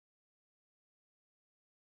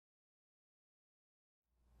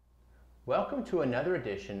Welcome to another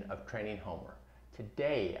edition of Training Homer.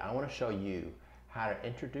 Today I want to show you how to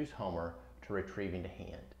introduce Homer to retrieving to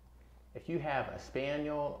hand. If you have a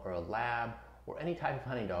spaniel or a lab or any type of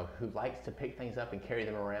hunting dog who likes to pick things up and carry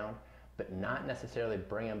them around but not necessarily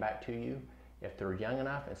bring them back to you, if they're young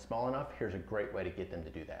enough and small enough, here's a great way to get them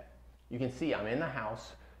to do that. You can see I'm in the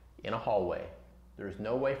house in a hallway. There's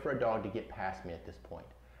no way for a dog to get past me at this point.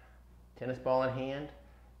 Tennis ball in hand.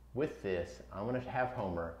 With this, I'm going to have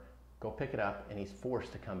Homer go pick it up, and he's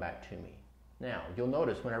forced to come back to me. Now, you'll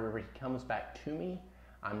notice whenever he comes back to me,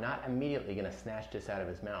 I'm not immediately going to snatch this out of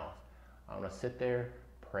his mouth. I'm going to sit there,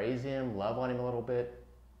 praise him, love on him a little bit,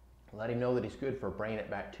 let him know that he's good for bringing it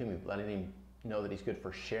back to me, letting him know that he's good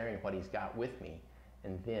for sharing what he's got with me,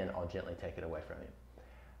 and then I'll gently take it away from him.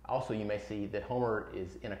 Also, you may see that Homer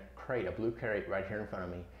is in a crate, a blue crate right here in front of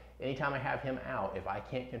me. Anytime I have him out, if I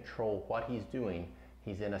can't control what he's doing,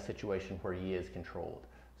 he's in a situation where he is controlled.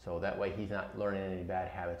 So that way he's not learning any bad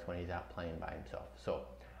habits when he's out playing by himself. So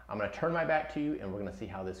I'm going to turn my back to you and we're going to see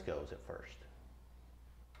how this goes at first.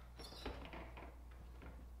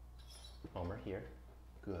 Homer here.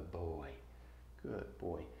 Good boy. Good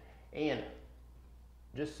boy. And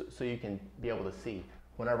just so you can be able to see,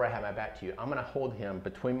 whenever I have my back to you, I'm going to hold him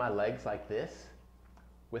between my legs like this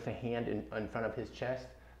with a hand in front of his chest,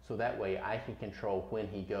 so that way I can control when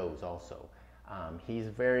he goes also. He's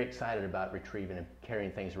very excited about retrieving and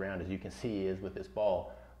carrying things around, as you can see he is with this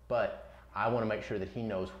ball, but I want to make sure that he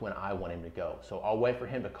knows when I want him to go. So I'll wait for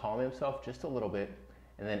him to calm himself just a little bit,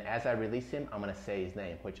 and then as I release him, I'm going to say his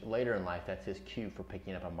name, which later in life, that's his cue for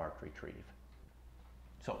picking up a marked retrieve.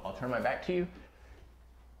 So I'll turn my back to you.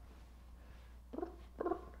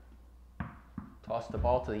 Toss the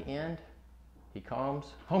ball to the end. He calms.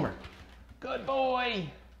 Homer, good boy,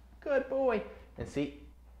 good boy. And see,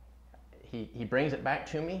 he brings it back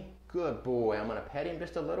to me. Good boy. I'm going to pet him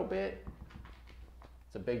just a little bit.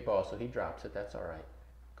 It's a big ball, so he drops it. That's all right.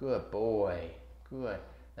 Good boy. Good.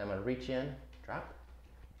 Now I'm going to reach in, drop.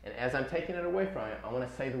 And as I'm taking it away from him, I'm going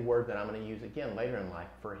to say the word that I'm going to use again later in life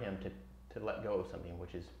for him to let go of something,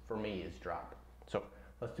 which is, for me, is drop. So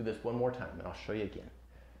let's do this one more time, and I'll show you again.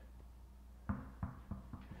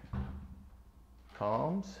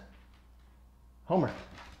 Calms. Homer.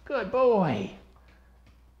 Good boy.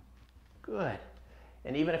 Good.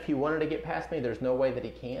 And even if he wanted to get past me, there's no way that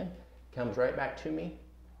he can. He comes right back to me.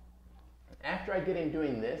 After I get him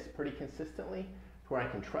doing this pretty consistently, to where I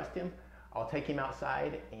can trust him, I'll take him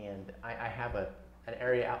outside, and I have an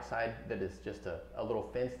area outside that is just a little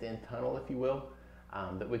fenced-in tunnel, if you will,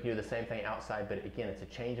 that we can do the same thing outside, but again, it's a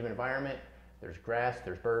change of environment. There's grass,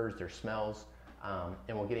 there's birds, there's smells,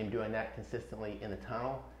 and we'll get him doing that consistently in the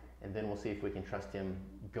tunnel, and then we'll see if we can trust him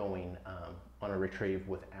going on a retrieve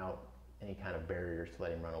without any kind of barriers to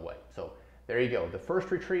let him run away. So there you go. The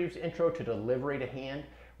first retrieve's intro to delivery to hand.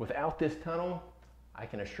 Without this tunnel, I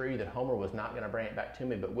can assure you that Homer was not going to bring it back to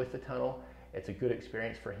me, but with the tunnel, it's a good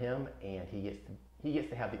experience for him, and he gets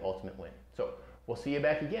to have the ultimate win. So we'll see you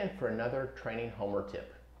back again for another Training Homer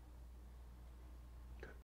tip.